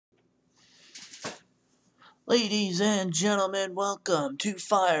Ladies and gentlemen, welcome to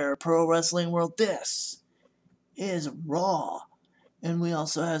Fire Pro Wrestling World. This is Raw, and we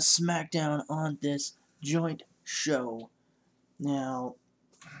also have SmackDown on this joint show. Now,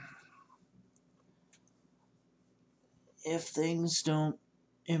 if things don't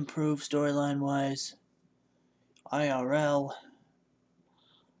improve storyline-wise, IRL,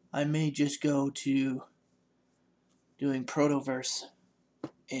 I may just go to doing Protoverse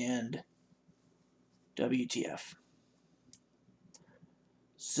and WTF.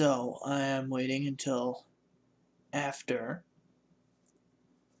 So, I am waiting until after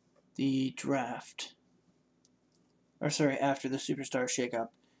the draft, after the Superstar Shakeup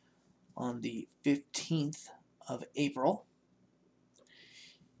on the 15th of April,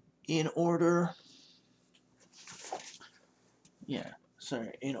 in order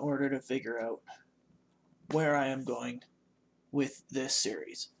to figure out where I am going with this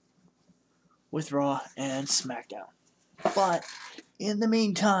series, with Raw and SmackDown. But, in the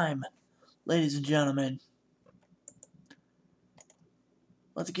meantime, ladies and gentlemen,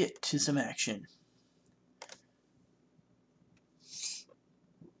 let's get to some action.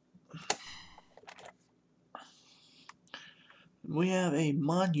 We have a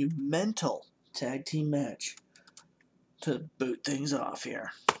monumental tag team match to boot things off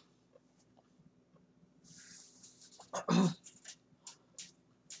here.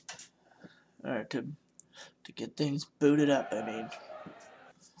 Alright, to get things booted up, I mean.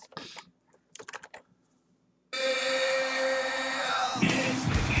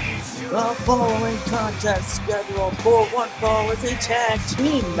 The following contest scheduled for one fall is a tag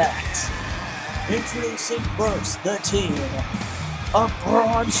team match. Introducing first the team of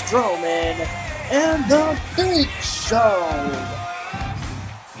Braun Strowman and the Big Show.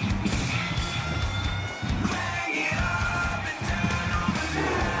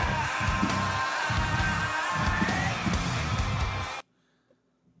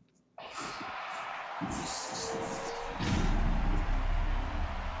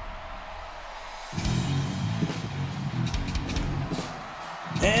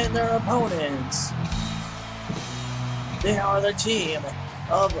 And their opponents, they are the team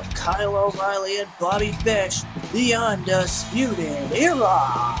of Kyle O'Reilly and Bobby Fish, the Undisputed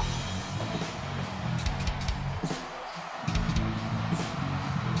Era.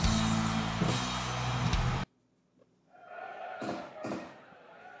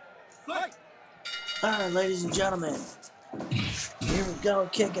 Alright, ladies and gentlemen, here we go,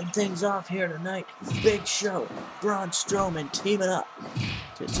 kicking things off here tonight. Big Show, Braun Strowman teaming up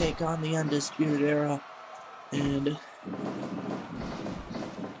to take on the Undisputed Era, and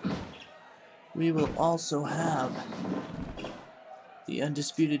we will also have the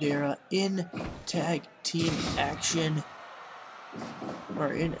Undisputed Era in tag team action,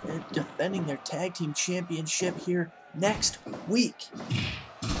 or in defending their tag team championship here next week.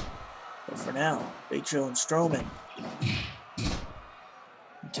 But for now, Big Show and Strowman,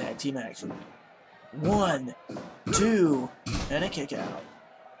 tag team action. 1, 2, and a kick out.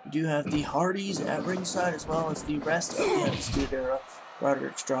 We do have the Hardys at ringside, as well as the rest of the Undisputed Era,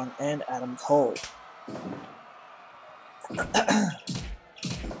 Roderick Strong and Adam Cole. The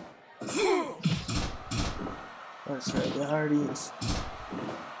Hardys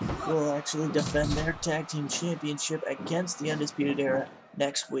will actually defend their tag team championship against the Undisputed Era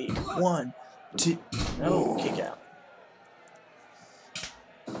next week. 1, 2, no, kick out.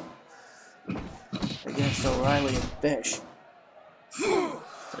 Against O'Reilly and Fish.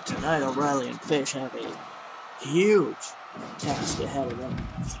 But tonight, O'Reilly and Fish have a huge task ahead of them.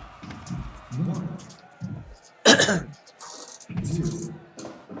 1, 2.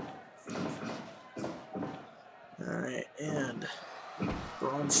 Alright, and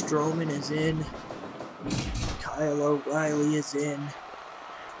Braun Strowman is in. Kyle O'Reilly is in.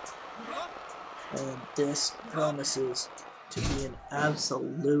 And this promises to be an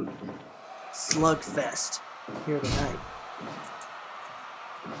absolute slugfest here tonight.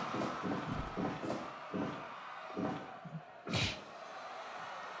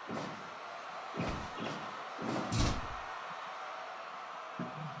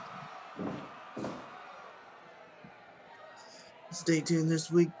 Stay tuned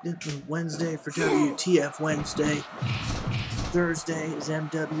this week, Wednesday, for WTF Wednesday. Thursday is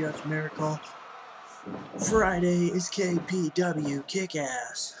MWF Miracle. Friday is KPW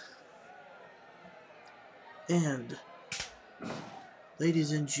Kick-Ass. And,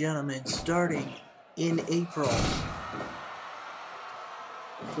 ladies and gentlemen, starting in April,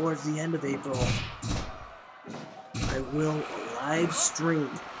 towards the end of April, I will live stream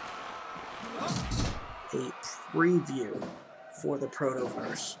a preview for the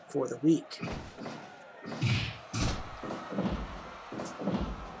Protoverse for the week.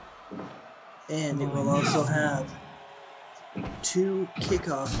 And it will also have 2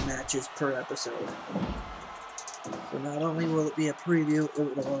 kickoff matches per episode. So not only will it be a preview,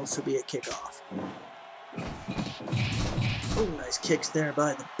 it will also be a kickoff. Oh, nice kicks there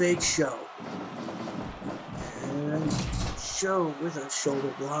by the Big Show. And Show with a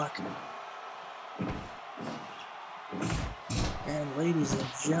shoulder block. And ladies and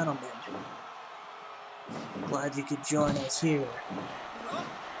gentlemen, glad you could join us here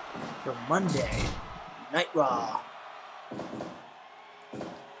for Monday Night Raw.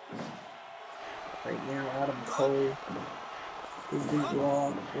 Right now, Adam Cole is the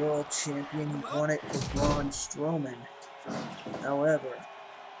Raw World Champion. He won it for Braun Strowman. However,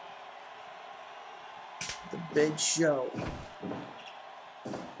 the Big Show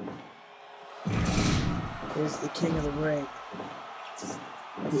is the King of the Ring.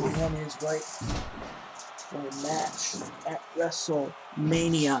 He won his right for a match at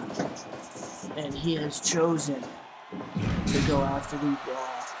WrestleMania, and he has chosen to go after the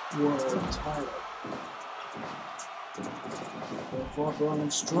Raw World title. Therefore, Braun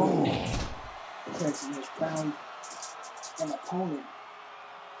Strowman says he has found an opponent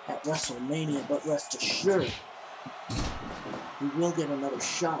at WrestleMania, but rest assured, he will get another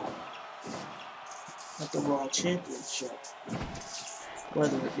shot at the Raw Championship,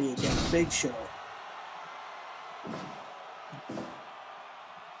 whether it be against Big Show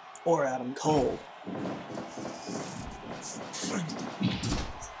or Adam Cole.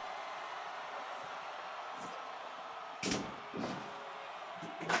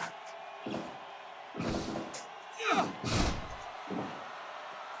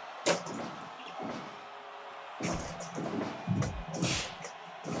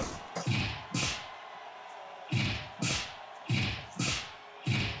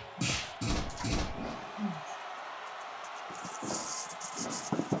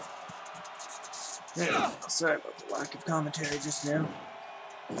 Yeah, sorry about the lack of commentary just now.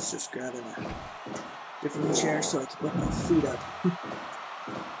 I was just grabbing a different chair so I could put my feet up.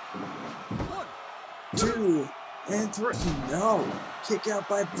 1, 2, and 3. No! Kick out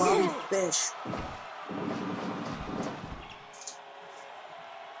by Bobby Fish.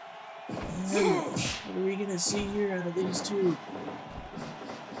 And what are we gonna see here out of these two?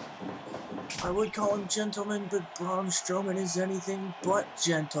 I would call him gentleman, but Braun Strowman is anything but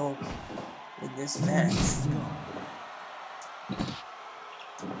gentle in this match.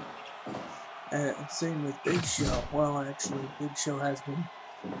 Same with Big Show. Well, actually, Big Show has been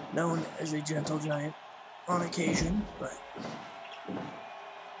known as a gentle giant on occasion, but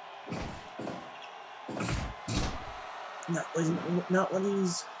not when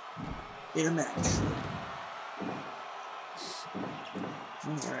he's in a match.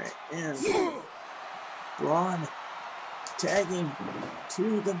 Alright, and Braun tagging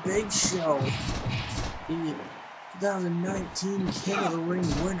to the Big Show, the 2019 King of the Ring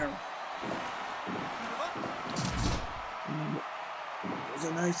winner. It was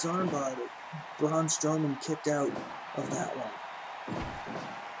a nice armbar that Braun Strowman kicked out of that one.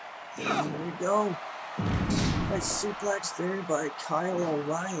 And there we go. Nice suplex there by Kyle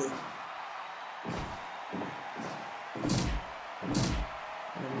O'Reilly.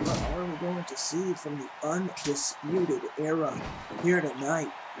 And what are we going to see from the Undisputed Era here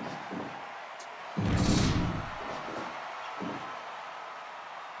tonight?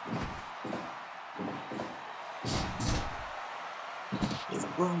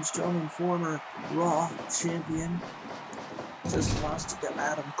 Braun Strowman, former Raw champion, just lost to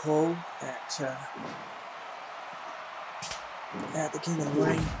Adam Cole at the King of the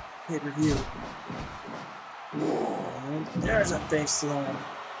Ring pay-per-view. And there's a face slam.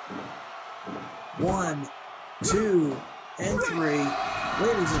 1, 2, and 3.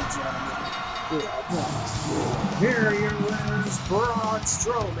 Ladies and gentlemen, we are back. Here are your winners, Braun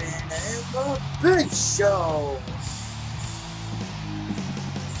Strowman and the Big Show.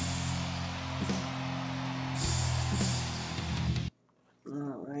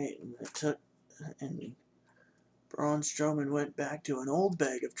 And Braun Strowman went back to an old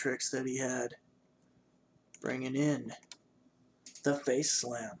bag of tricks that he had, bringing in the face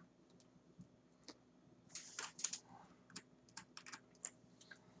slam.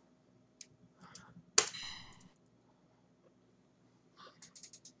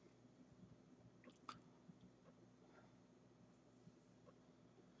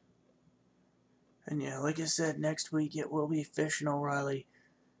 And yeah, like I said, next week it will be Fish and O'Reilly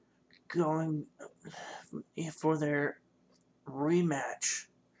going for their rematch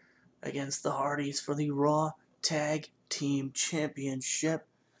against the Hardys for the Raw Tag Team Championship.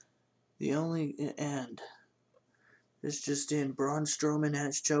 And this just in, Braun Strowman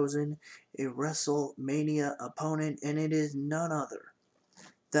has chosen a WrestleMania opponent, and it is none other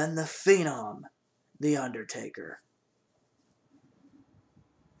than the Phenom, The Undertaker.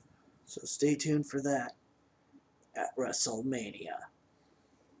 So stay tuned for that at WrestleMania.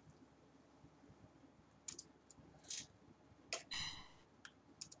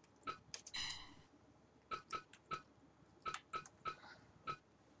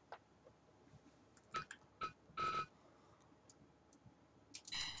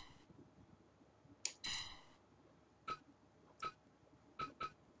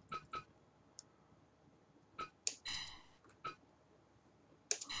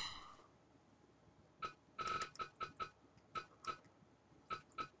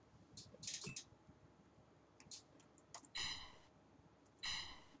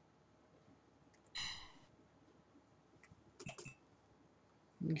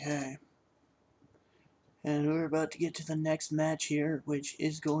 Okay. And we're about to get to the next match here, which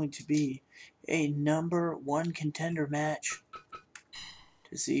is going to be a #1 contender match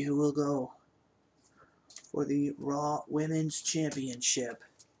to see who will go for the Raw Women's Championship.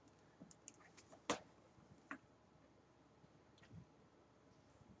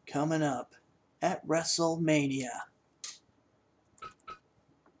 Coming up at WrestleMania.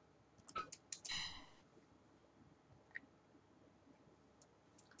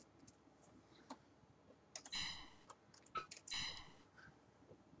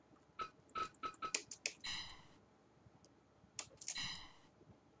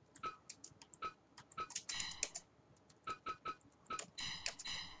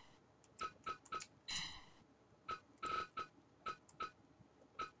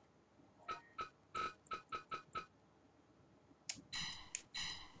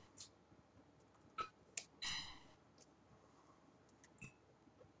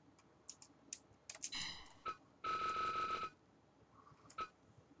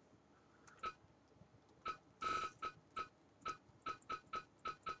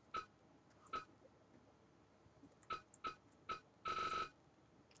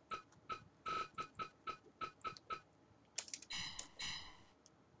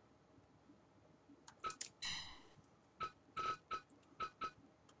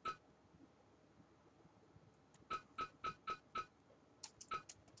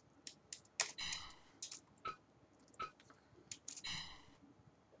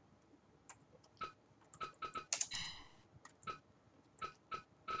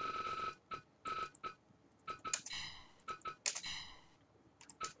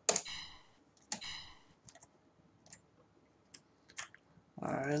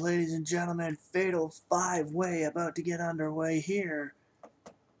 Alright, ladies and gentlemen, Fatal 5-Way about to get underway here.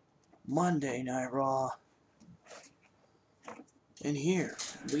 Monday Night Raw. And here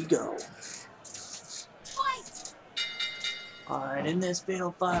we go. Alright, in this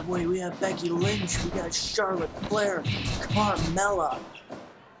Fatal 5-Way, we have Becky Lynch, we got Charlotte Flair, Carmella,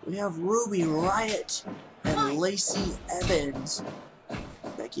 we have Ruby Riott, and Lacey Evans.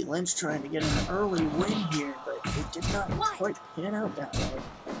 Becky Lynch trying to get an early win here, but it did not quite pan out that way.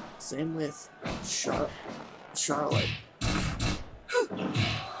 Same with Charlotte.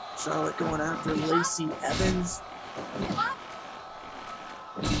 Charlotte going after Lacey Evans.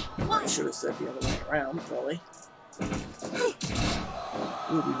 I should have said the other way around, probably.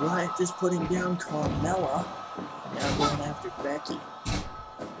 Ruby Riott just putting down Carmella. And now going after Becky.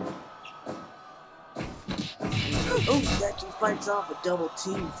 Oh, Becky fights off a double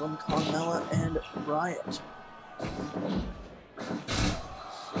team from Carmella and Riott.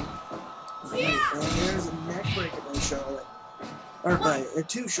 Right, and there's a neck breaker by Charlotte. Or by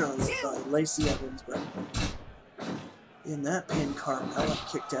two Charlotte by Lacey Evans, but in that pin, Carmella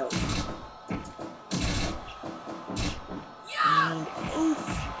kicked out. And oof!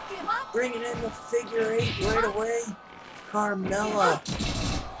 Bringing in the figure 8 right away. Carmella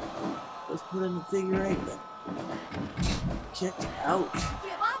was put in the figure 8, but kicked out.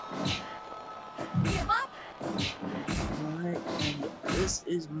 Alright, and this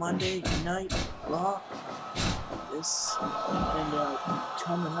is Monday Night Raw.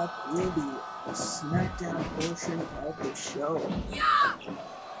 Coming up will be the SmackDown portion of the show.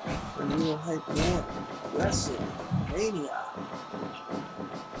 And we will head more WrestleMania,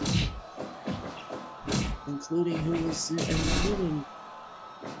 including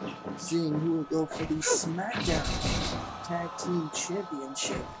seeing who will go for the SmackDown Tag Team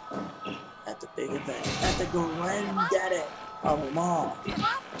Championship at the big event, at the granddaddy of them all.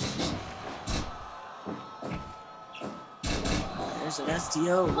 There's an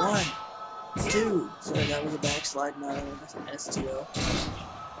STO, 1, 2. Sorry, that was a backslide, not an STO.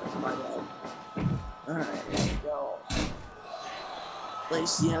 My bad.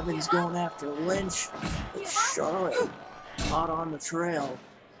 Lacey Evans going after Lynch. But Charlotte hot on the trail.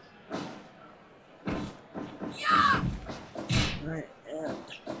 Right, and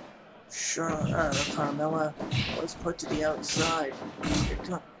Carmella was put to the outside. Here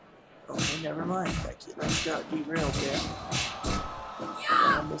comes. Okay, never mind. Becky Lynch got derailed there. It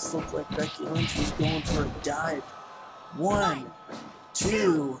almost looked like Becky Lynch was going for a dive. 1,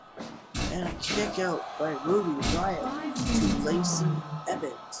 2, and a kick out by Ruby Riott to Lacey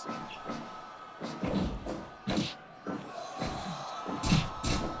Evans.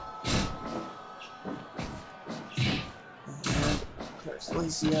 And of course,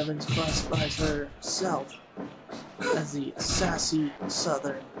 Lacey Evans classifies herself as the sassy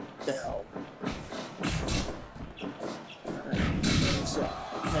Southern Belle. There's a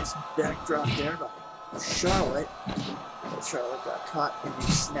nice backdrop there by Charlotte. But Charlotte got caught in a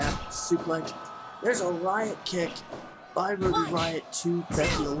snap suplex. There's a Riott kick by Ruby Riott to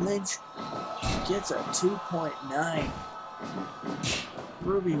Becky Lynch. Gets a 2.9.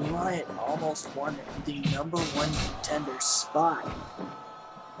 Ruby Riott almost won the #1 contender spot.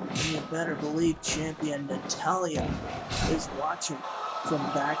 And you better believe champion Natalya is watching from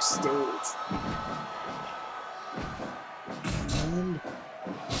backstage. And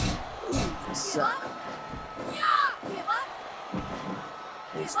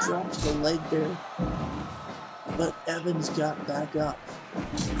it's dropped to the leg there, but Evans got back up.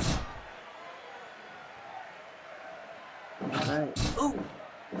 Alright. Oh!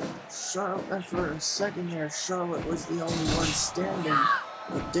 Charlotte, for a second there, Charlotte was the only one standing.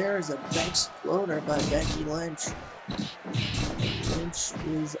 But there is a exploder by Becky Lynch. Lynch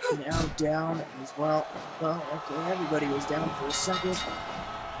is now down as well. Well, okay, everybody was down for a second.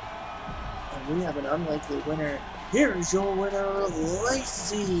 And we have an unlikely winner. Here is your winner,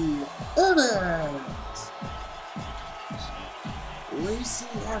 Lacey Evans. Lacey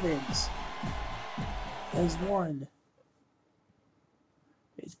Evans has won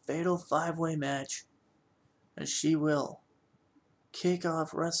a fatal 5-way match, as she will kick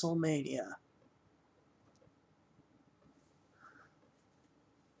off WrestleMania.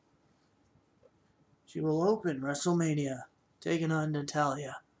 She will open WrestleMania, taking on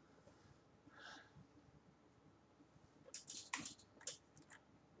Natalya.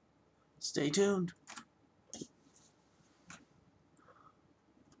 Stay tuned.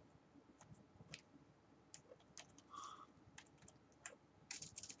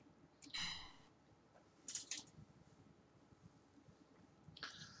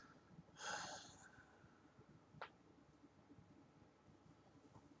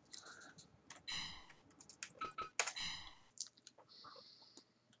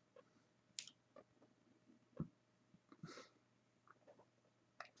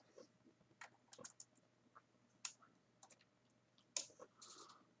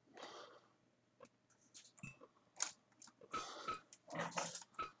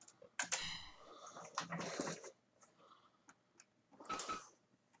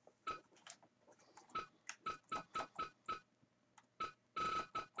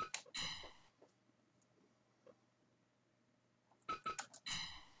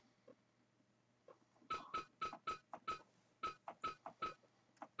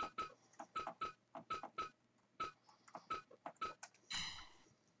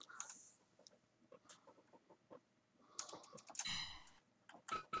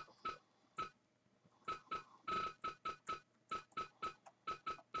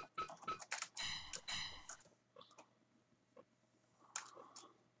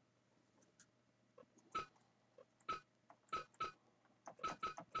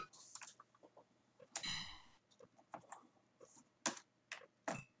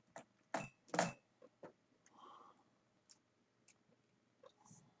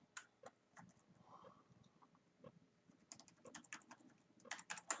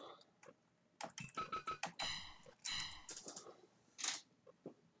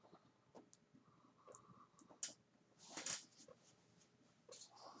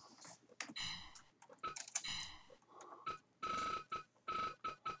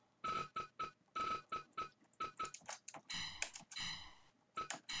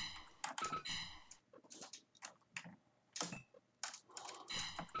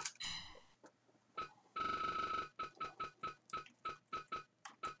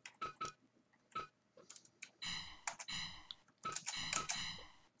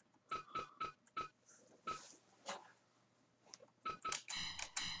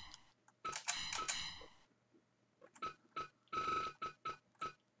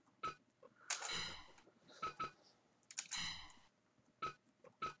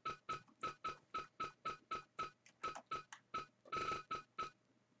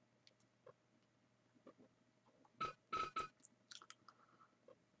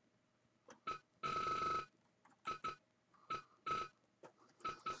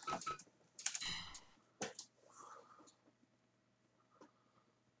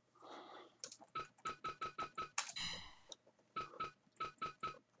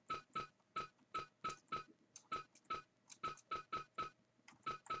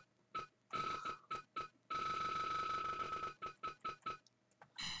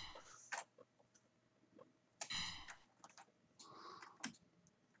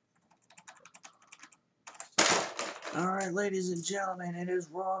 Alright, ladies and gentlemen, it is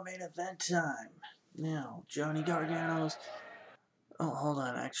Raw main event time. Now, Johnny Gargano's... Oh, hold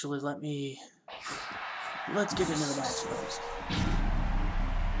on, actually, let's get into the match first.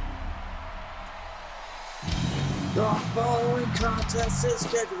 The following contest is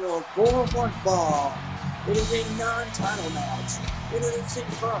scheduled for one fall. It is a non-title match. Introducing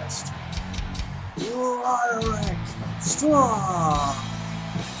first, Roderick Strong.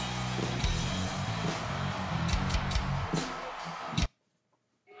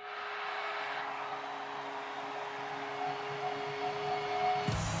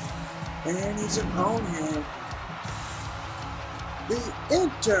 And his opponent, the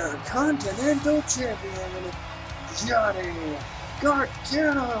Intercontinental Champion, Johnny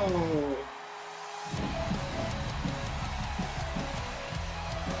Gargano.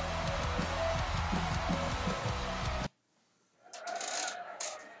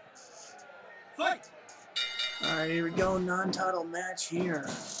 Fight! Alright, here we go, non-title match here.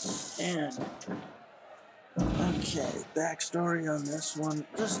 And okay, backstory on this one,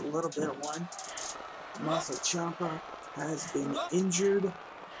 just a little bit of one. Masa Ciampa has been injured.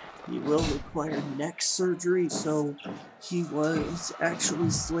 He will require neck surgery, so he was actually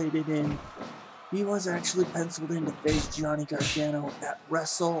penciled in to face Johnny Gargano at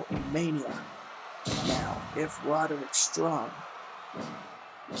WrestleMania. Now, if Roderick Strong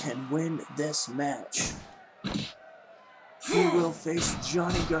can win this match, he will face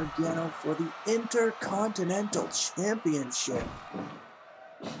Johnny Gargano for the Intercontinental Championship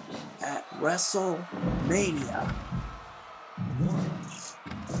at WrestleMania.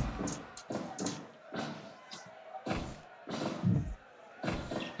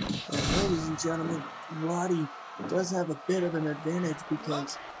 And ladies and gentlemen, Roddy does have a bit of an advantage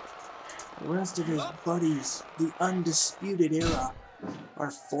because the rest of his buddies, the Undisputed Era,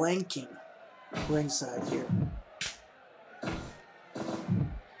 are flanking ringside here.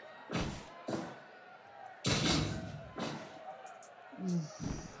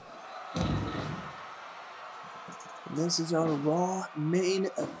 This is our Raw main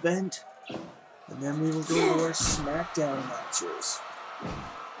event, and then we will go to our SmackDown matches.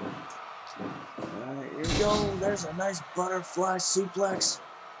 Alright, here we go. There's a nice butterfly suplex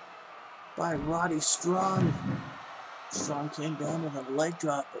by Roddy Strong. Strong came down with a leg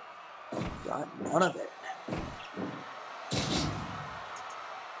drop, but got none of it.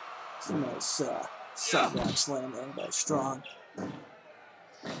 It's a nice sidewalk slam there by Strong.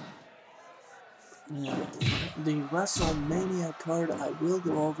 And the WrestleMania card, I will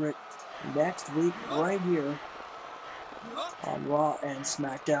go over it next week right here on Raw and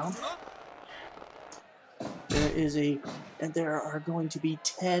SmackDown. There are going to be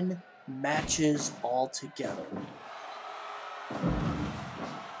 10 matches altogether.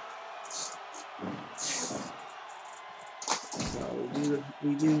 So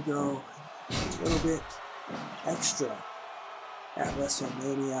we do go a little bit extra at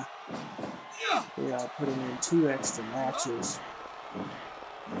WrestleMania. We are putting in 2 extra matches.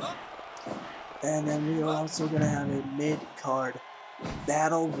 And then we are also going to have a mid-card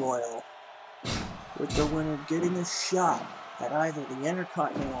battle royal, with the winner getting a shot at either the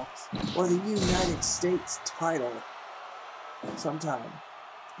Intercontinental or the United States title sometime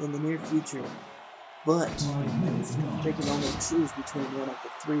in the near future. But they can only choose between one of the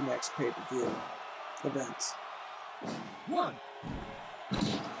 3 next pay-per-view events.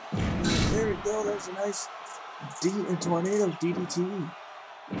 There we go, there's a nice tornado DDT.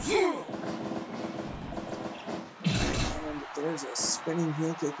 And there's a spinning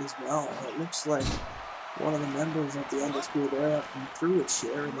heel kick as well. It looks like one of the members of the Undisputed Era threw a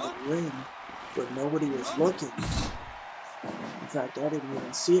chair into the ring, but nobody was looking. In fact, I didn't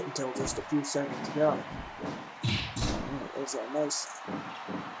even see it until just a few seconds ago. There's a nice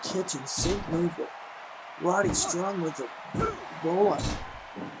kitchen sink move, but Roddy Strong with a roll-up.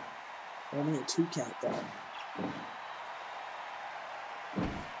 Only a 2 count though. There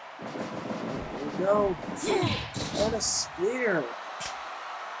we go. And a spear.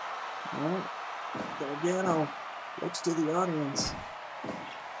 Alright. Gargano looks to the audience.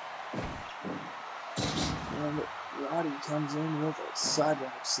 And Roddy comes in with a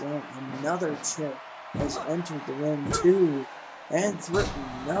sidewalk slam. Another chair has entered the ring too. And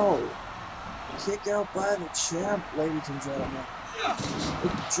threatened. No. Kick out by the champ, ladies and gentlemen.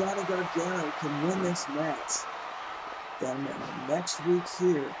 If Johnny Gargano can win this match, then next week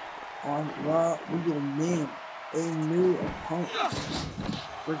here on Raw, we will name a new opponent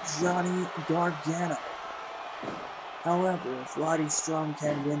for Johnny Gargano. However, if Roddy Strong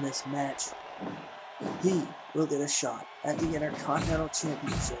can win this match, he will get a shot at the Intercontinental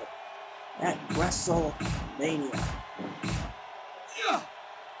Championship at WrestleMania.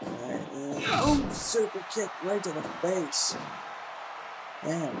 Oh, super kick right to the face.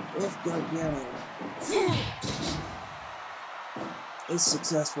 And if Gargano is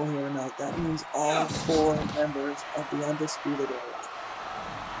successful here tonight, that means all 4 members of the Undisputed Era.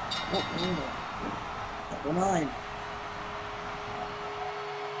 Oh, number 9.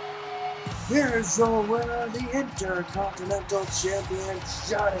 Here's your winner, the Intercontinental Champion,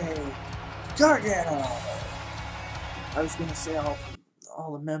 Johnny Gargano. I was gonna say all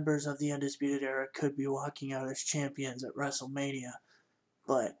the members of the Undisputed Era could be walking out as champions at WrestleMania,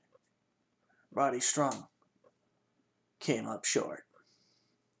 but Roddy Strong came up short.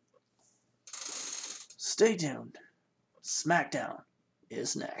 Stay tuned. SmackDown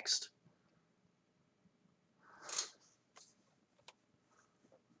is next.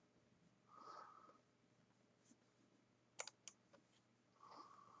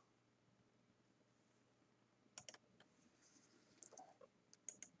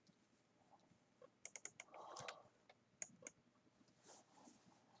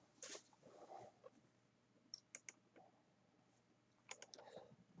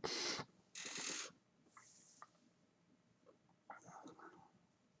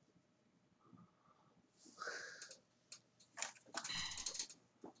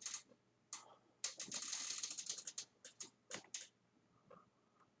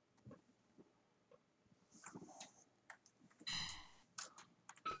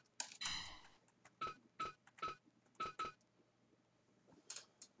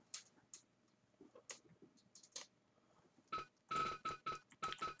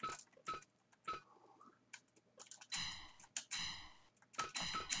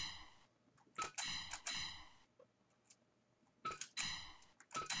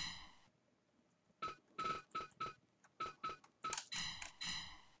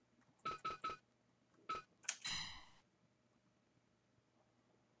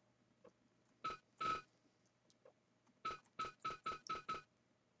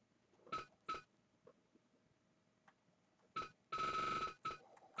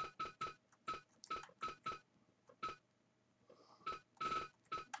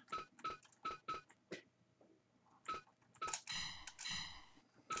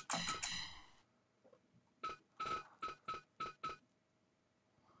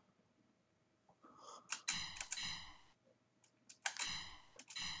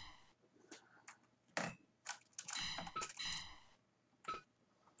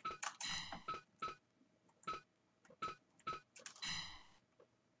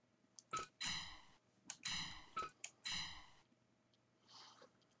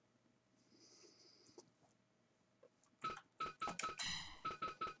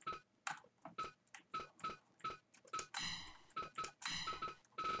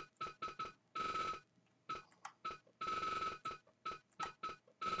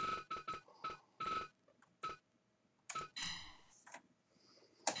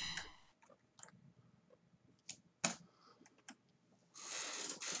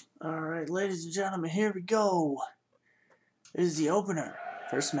 Alright, ladies and gentlemen, here we go. This is the opener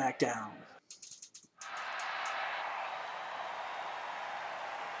for SmackDown.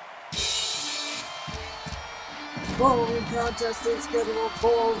 Following contest is scheduled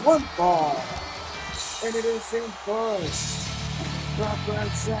for 1 fall. Introducing first,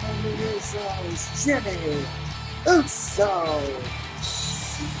 representing the Usos, Jimmy Uso.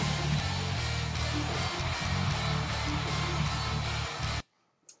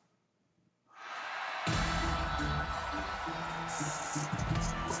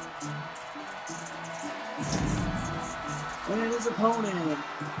 And his opponent,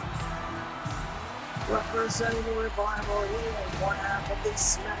 representing the Revival, he is one half of the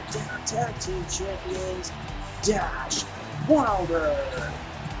SmackDown Tag Team Champions, Dash Wilder.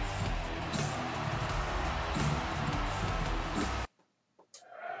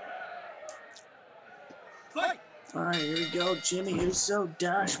 Alright, here we go. Jimmy Uso,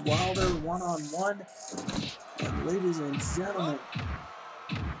 Dash Wilder, one-on-one. And ladies and gentlemen,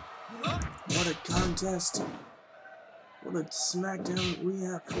 what a contest. What a SmackDown we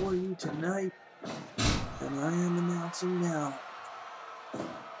have for you tonight. And I am announcing now.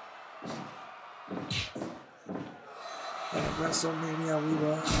 At WrestleMania, we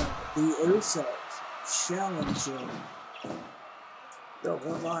will have the Usos challenging the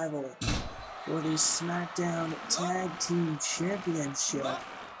Revival for the SmackDown Tag Team Championship.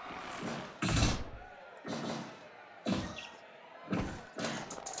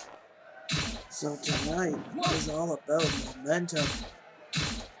 So tonight is all about momentum.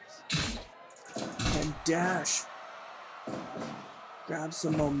 And Dash grab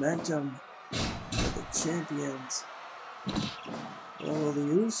some momentum for the champions. Will the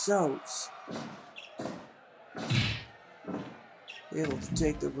Usos be able to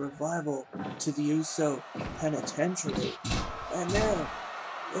take the Revival to the Uso Penitentiary? And there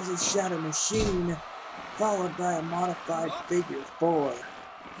is a Shadow Machine, followed by a modified Figure 4.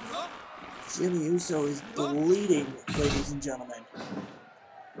 Jimmy Uso is bleeding, ladies and gentlemen.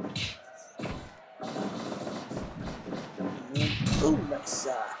 Ooh, nice,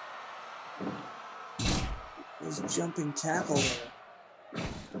 his jumping tackle there.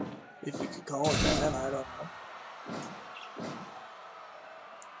 If you could call it that, I don't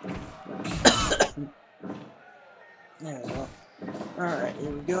know. There we go. Alright, here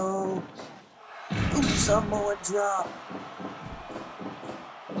we go. Ooh, Samoa drop.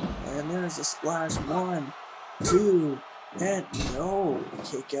 And there's a splash. 1, 2, and no.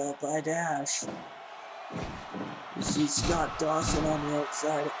 Kick out by Dash. You see Scott Dawson on the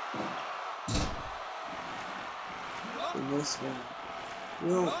outside. In this one.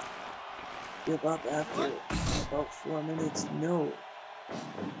 Will give up after about 4 minutes. No.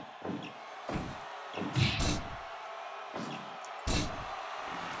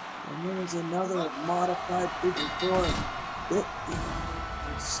 And there's another modified Figure 4.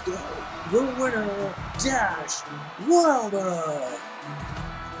 The winner, Dash Wilder!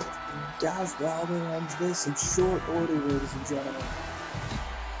 Dash Wilder ends this in short order, ladies and gentlemen.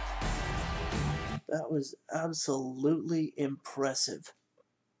 That was absolutely impressive.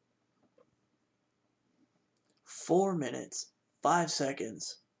 4 minutes, 5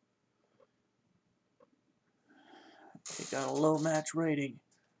 seconds. It got a low match rating,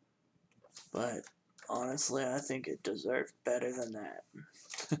 but honestly, I think it deserved better than that.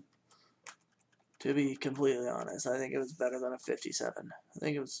 To be completely honest, I think it was better than a 57. I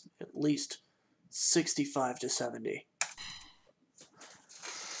think it was at least 65 to 70.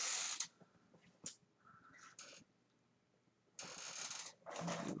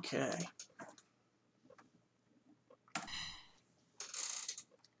 Okay.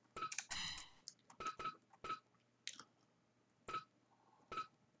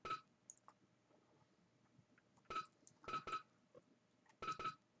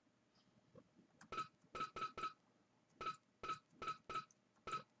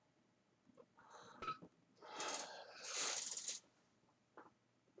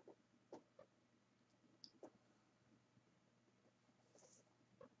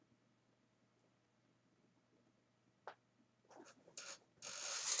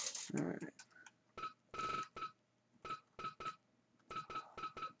 All right.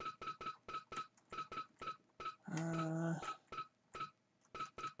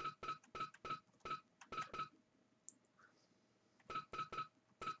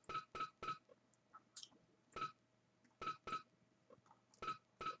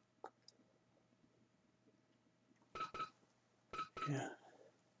 Yeah.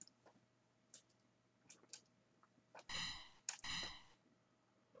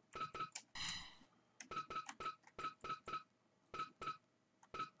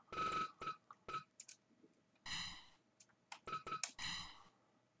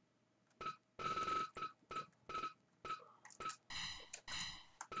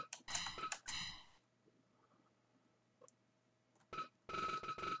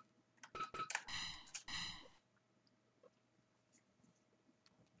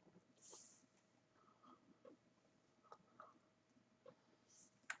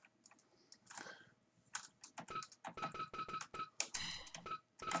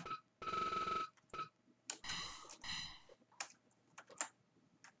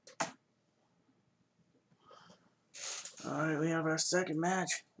 Alright, we have our second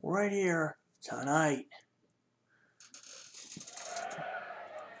match right here tonight.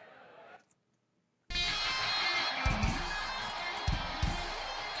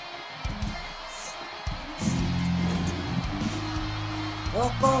 The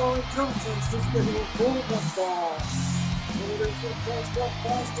following contest is scheduled for one fall. Leaders will face the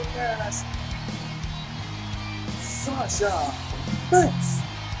Boston Mass, Sasha Banks.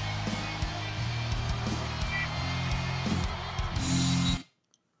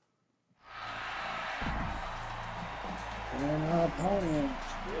 And her opponent,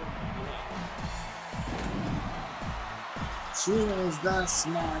 she is the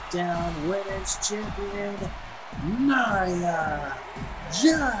SmackDown Women's Champion, Nia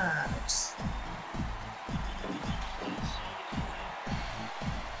Jax.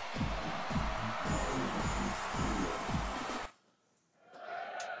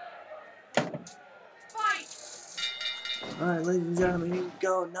 Alright, ladies and gentlemen, here we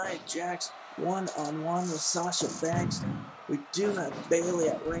go. Nia Jax 1-on-1 with Sasha Banks. We do have Bailey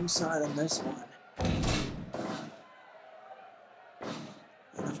at ringside on this one.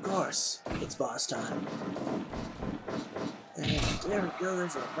 And of course, it's boss time. And there we go,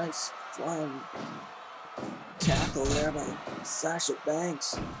 there's a nice flying tackle there by Sasha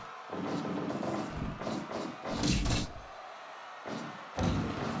Banks.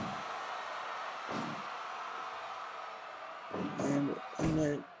 And in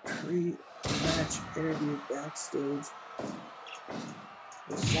a pre-match interview backstage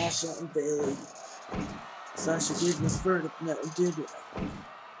with Sasha and Bailey, Sasha did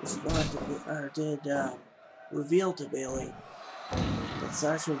reveal to Bailey that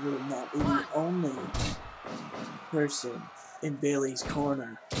Sasha will not be the only person in Bailey's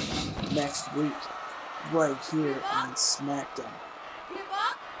corner next week, right here on SmackDown.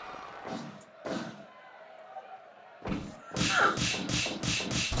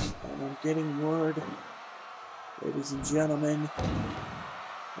 And I'm getting word, ladies and gentlemen.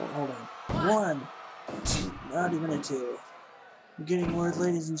 Oh, hold on. 1, 2, not even a 2. I'm getting word,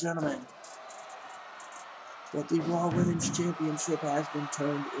 ladies and gentlemen, that the Raw Women's Championship has been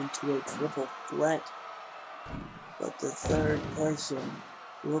turned into a triple threat. But the third person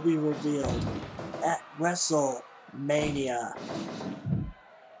will be revealed at WrestleMania.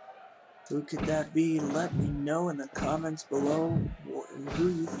 Who could that be? Let me know in the comments below who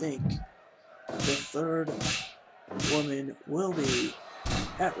you think the third woman will be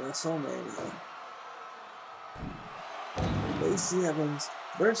at WrestleMania. Lacey Evans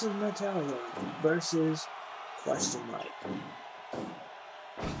versus Natalia versus question mark.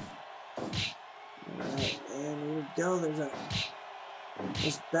 Alright, and here we go.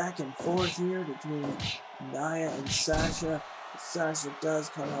 There's back and forth here between Nia and Sasha. Sasha does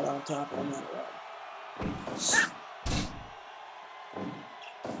come out on top on that one.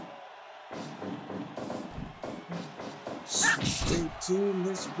 Stay tuned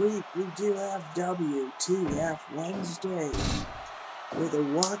this week. We do have WTF Wednesday with the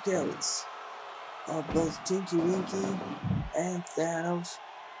walkouts of both Tinky Winky and Thanos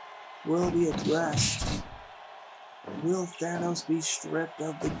will be addressed. Will Thanos be stripped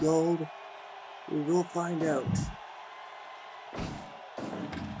of the gold? We will find out.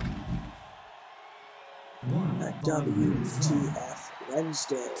 At WTF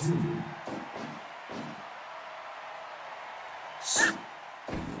Wednesday.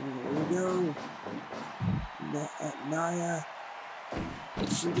 Here we go. At Nia.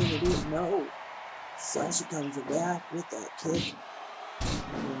 What's she gonna do? No. Sasha comes back with that kick.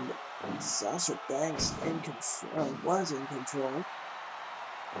 And Sasha Banks was in control.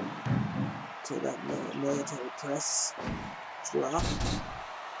 To that military press drop.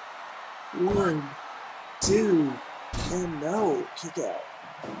 1, 2, and no, kick out.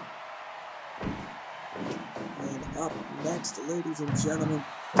 And up next, ladies and gentlemen,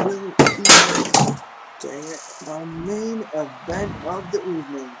 will be our main event of the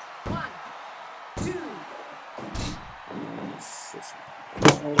evening. 1, 2.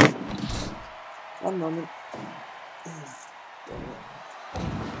 Hold on. One moment.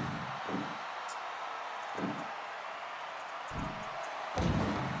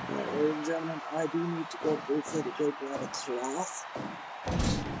 Ladies and gentlemen, I do need to go briefly to go grab a cloth.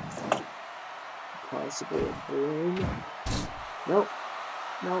 Possibly a broom. Nope.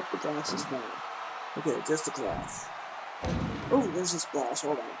 Nope, the glass is fine. Okay, just a cloth. Oh, there's a splash.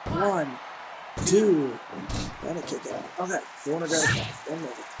 Hold on. 1, 2, and a kick out. Okay, you want to grab a cloth. 1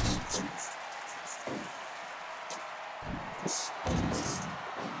 minute.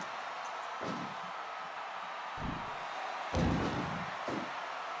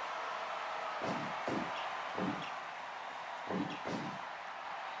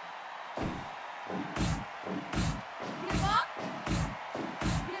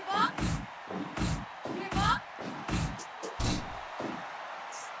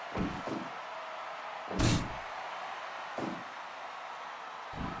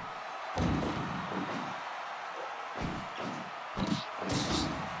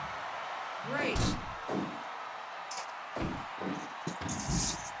 Great.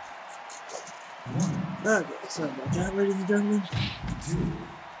 Okay, sorry about that, ladies and gentlemen.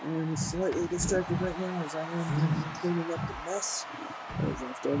 I'm slightly distracted right now as I am cleaning up the mess that was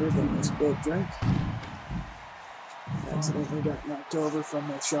left over from my spilled drink. Accidentally got knocked over from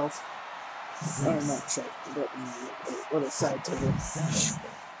my shelf. Or not shelf, but what a side table.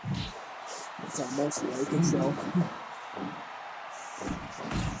 It's almost like a shelf.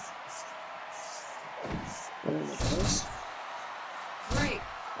 There it goes. Great.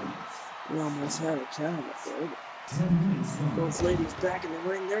 We almost had a count up there. Both ladies back in the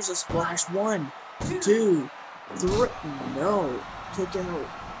ring. There's a splash. 1, 2, No. Kick out.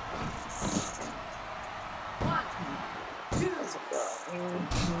 1, 2. That's about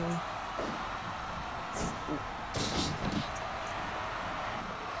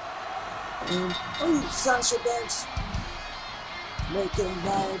and oh, Sasha Banks making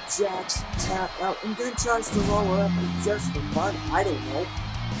Nia Jax tap out and then tries to roll her up just for fun. I don't know.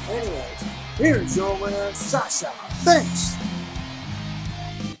 Anyways, here's your winner, Sasha Banks.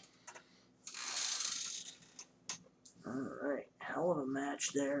 Alright, hell of a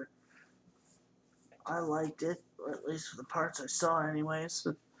match there. I liked it, or at least for the parts I saw anyways.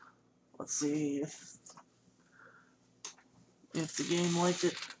 Let's see if the game liked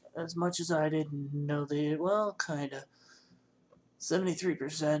it as much as I did. No, they did. Well, kinda.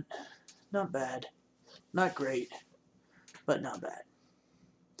 73%. Not bad. Not great, but not bad.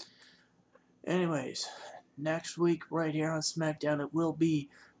 Anyways, next week right here on SmackDown, it will be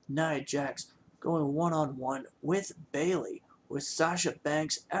Nia Jax going one-on-one with Bayley, with Sasha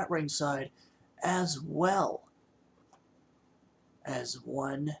Banks at ringside, as well as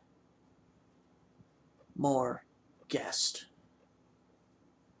one more guest.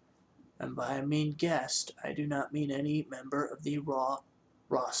 And by I mean guest, I do not mean any member of the Raw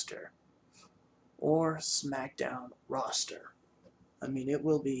roster or SmackDown roster. I mean, it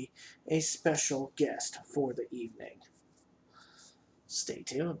will be a special guest for the evening. Stay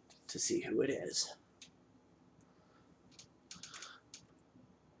tuned to see who it is.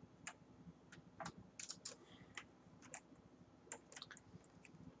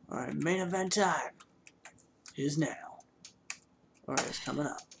 Alright, main event time is now. Or is coming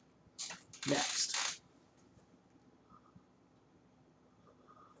up. Next.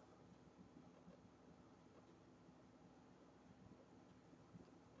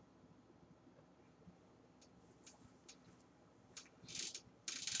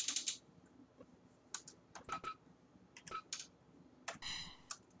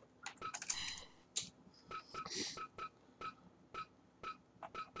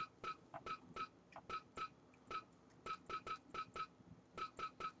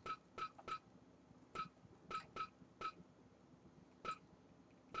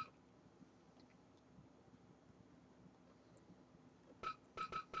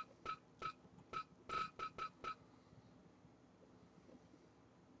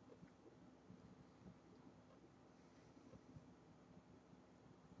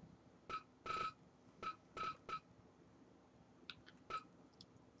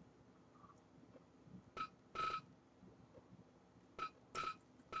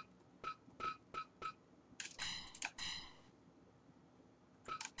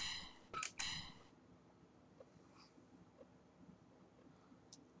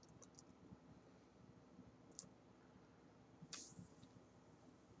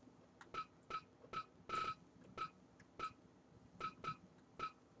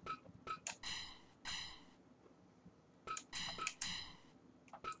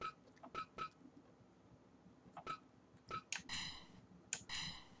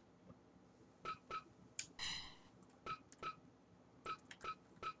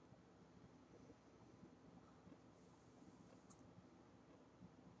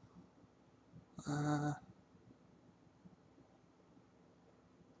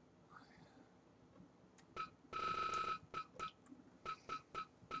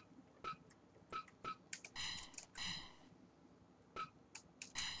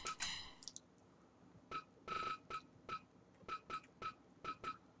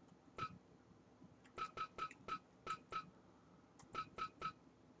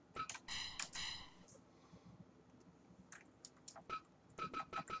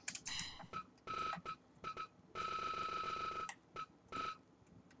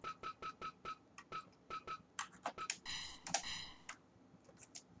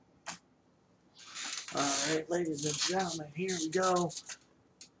 Alright, ladies and gentlemen, here we go.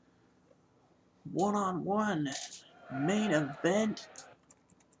 One-on-one main event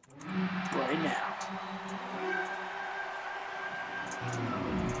right now.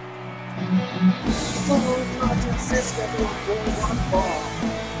 Following Roger Cisco will one ball.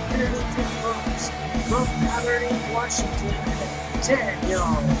 Introducing first from Aberdeen, Washington,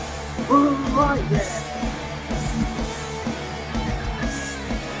 Daniel Bryan.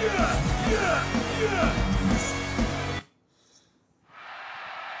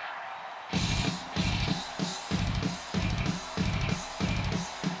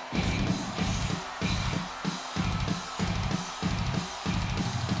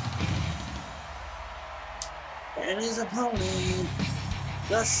 And his opponent,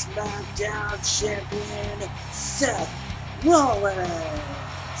 the SmackDown champion, Seth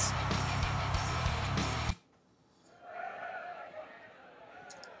Rollins.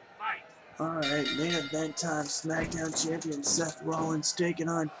 Alright, main event time. SmackDown champion Seth Rollins taking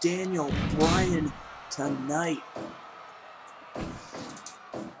on Daniel Bryan tonight.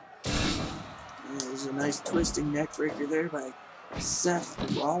 There's a nice twisting neckbreaker there by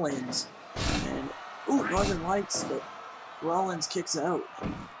Seth Rollins. And, ooh, Northern Lights, but Rollins kicks out.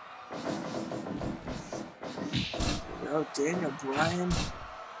 Now Daniel Bryan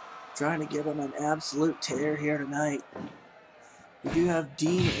trying to give him an absolute tear here tonight. We do have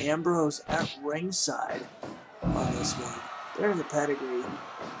Dean Ambrose at ringside on this one. There's a pedigree.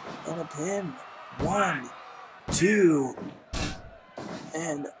 And a pin. 1, 2.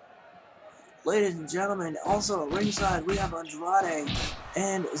 And, ladies and gentlemen, also at ringside we have Andrade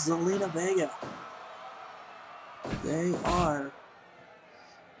and Zelina Vega. They are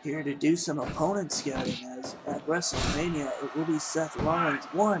here to do some opponent scouting, as at WrestleMania it will be Seth Rollins.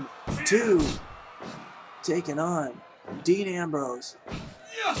 1, 2. Taking on Dean Ambrose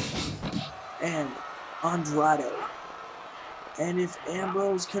and Andrade. And if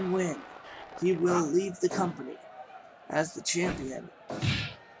Ambrose can win, he will leave the company as the champion,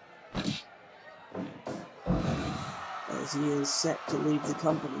 as he is set to leave the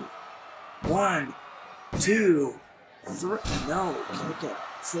company. 1, 2, 3. No, kick out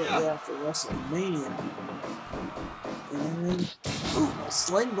shortly after WrestleMania. And ooh, a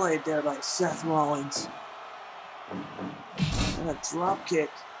sling blade there by Seth Rollins. And a drop kick.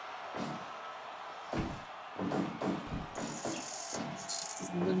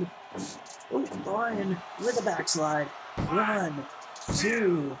 And then, oh, Bryan with a backslide. 1,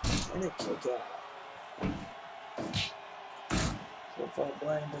 2, and a kick out. So far,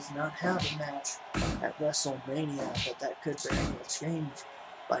 Bryan does not have a match at WrestleMania, but that could very well change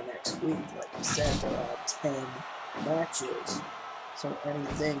by next week. Like I said, there are 10 matches, so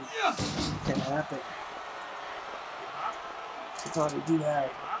anything can happen. So far, we do have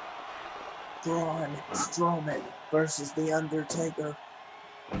Braun Strowman versus The Undertaker.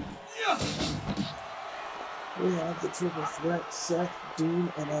 We have the triple threat, Seth,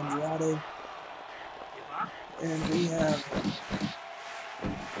 Dean, and Andrade. And we have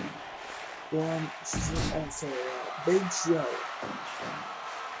Big Show.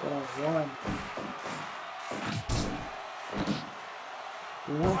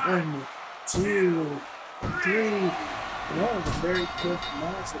 1, 2, 3. That was a very quick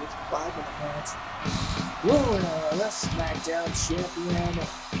match. It was a 5-minute match. Rolling on the SmackDown champion,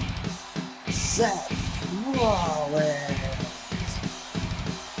 Seth Rollins.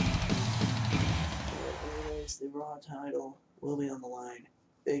 Anyways, the Raw title will be on the line.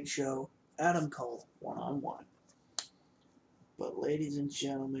 Big Show, Adam Cole, 1-on-1. But ladies and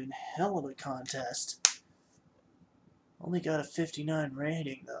gentlemen, hell of a contest. Only got a 59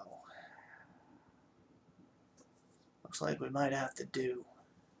 rating though. Looks like we might have to do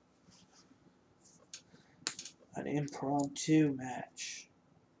an impromptu match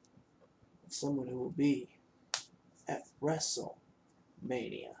with someone who will be at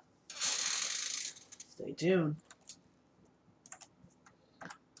WrestleMania. Stay tuned.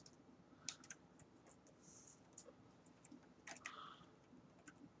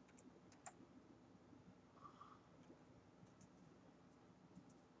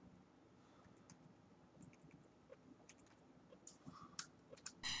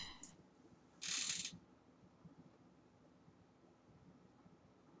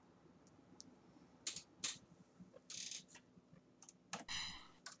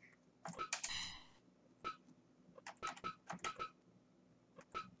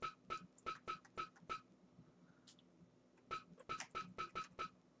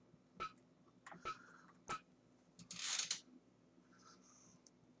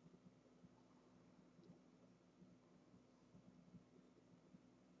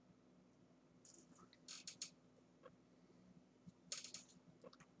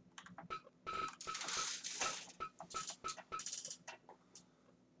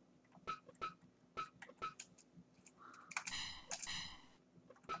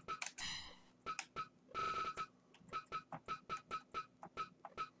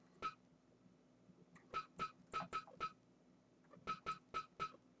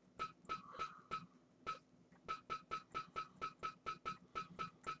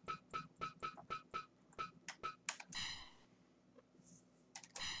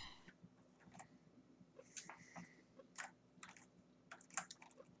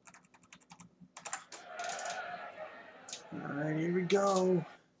 Alright, here we go.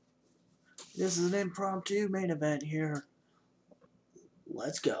 This is an impromptu main event here.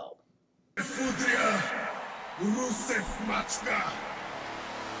 Let's go. The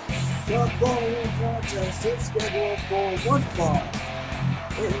following contest is scheduled for 1 fall.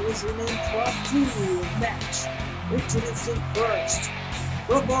 It is an impromptu match. Introducing first,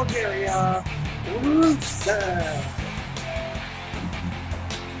 from Bulgaria, Rusev.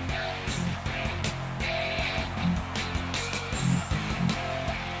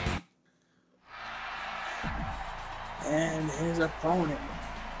 And his opponent,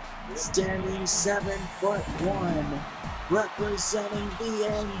 standing 7'1", representing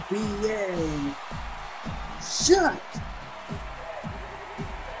the NBA, Chuck.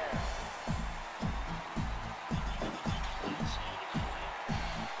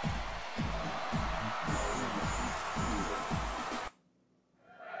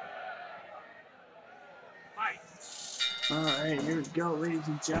 Alright, here we go, ladies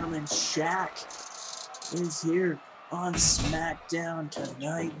and gentlemen. Shaq is here on SmackDown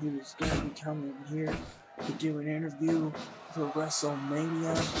tonight. He was going to be coming here to do an interview for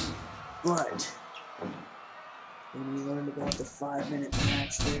WrestleMania, but when he learned about the 5-minute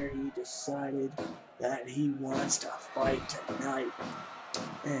match there, he decided that he wants to fight tonight,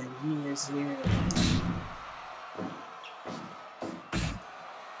 and he is here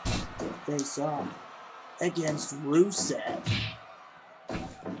to face off against Rusev.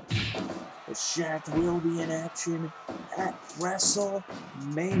 But Shaq will be in action at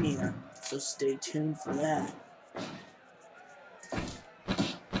WrestleMania, so stay tuned for that.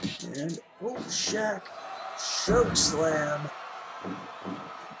 And, oh, Shaq, choke slam.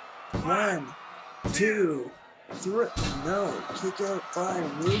 1, 2, 3, no, kick out by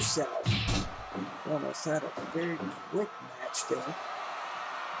Rusev. Almost had a very quick match there.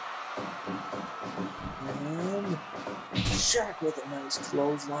 And Shaq with a nice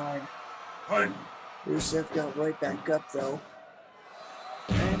clothesline. Rusev got right back up though.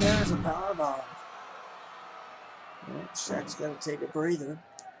 And there's a powerbomb. Well, Shaq's got to take a breather.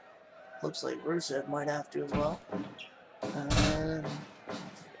 Looks like Rusev might have to as well.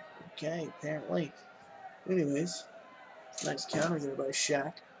 Okay, apparently. Anyways, nice counter there by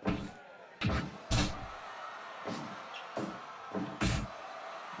Shaq.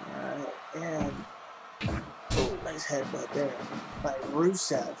 Alright, and oh, nice headbutt there by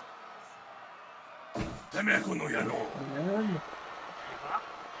Rusev. And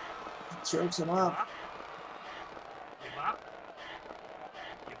chokes him up.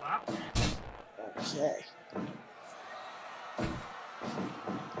 Okay.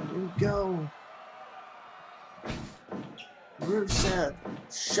 Here we go. Rusev,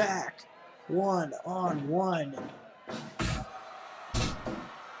 Shaq, 1-on-1.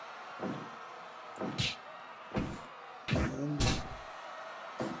 And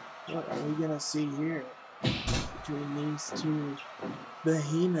what are we gonna see here between these two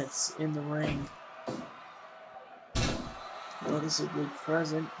behemoths in the ring? Noticeably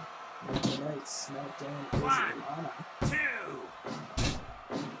present in tonight's SmackDown is Lana,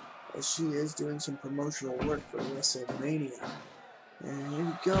 as she is doing some promotional work for WrestleMania. And here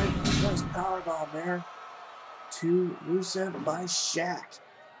we go, nice powerbomb there to Rusev by Shaq.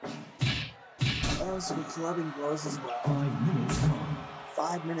 And some clubbing blows as well.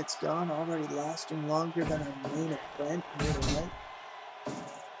 5 minutes gone, already lasting longer than our main event here tonight.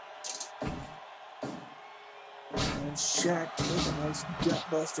 And Shaq with a nice gut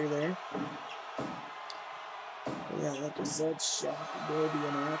buster there. But yeah, like I said, Shaq will be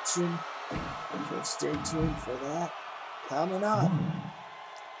in action, so stay tuned for that. Coming up,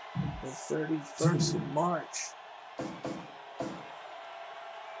 the 31st of March.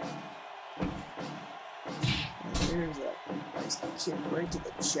 And here's a nice kick right to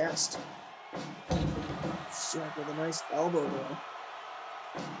the chest. Shaq with a nice elbow there.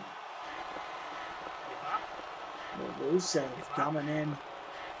 Rusev coming in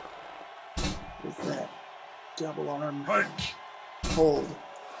with that double arm hold.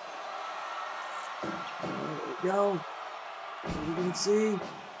 There we go. As you can see,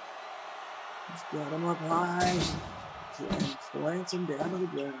 he's got him up high and plants him down to the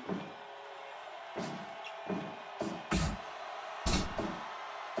ground.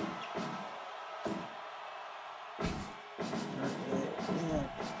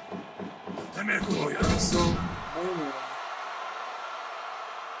 WrestleMania.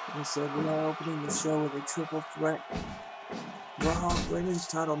 Like I said, we are opening the show with a triple threat Raw Women's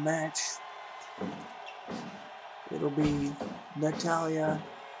title match. It'll be Natalya,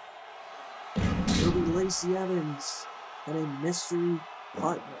 it'll be Lacey Evans, and a mystery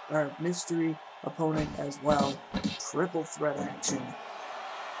partner, or mystery opponent as well. Triple threat action.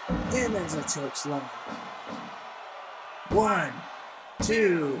 And there's a choke slam. 1,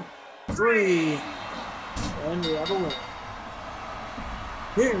 2, 3, and we have a winner.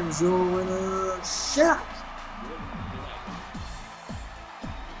 Here's your winner, Shaq.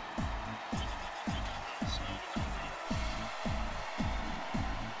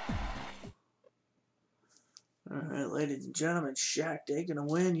 Alright, ladies and gentlemen, Shaq taking a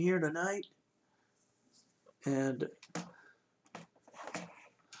win here tonight. And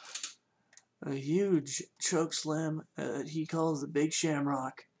a huge choke slam that he calls the Big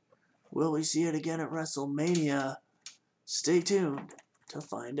Shamrock. Will we see it again at WrestleMania? Stay tuned to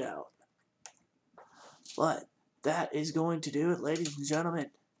find out. But that is going to do it, ladies and gentlemen.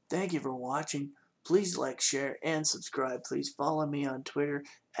 Thank you for watching. Please like, share, and subscribe. Please follow me on Twitter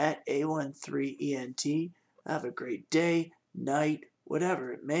at A13ENT. Have a great day, night,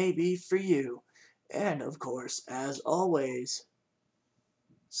 whatever it may be for you. And, of course, as always,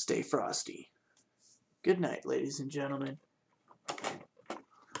 stay frosty. Good night, ladies and gentlemen.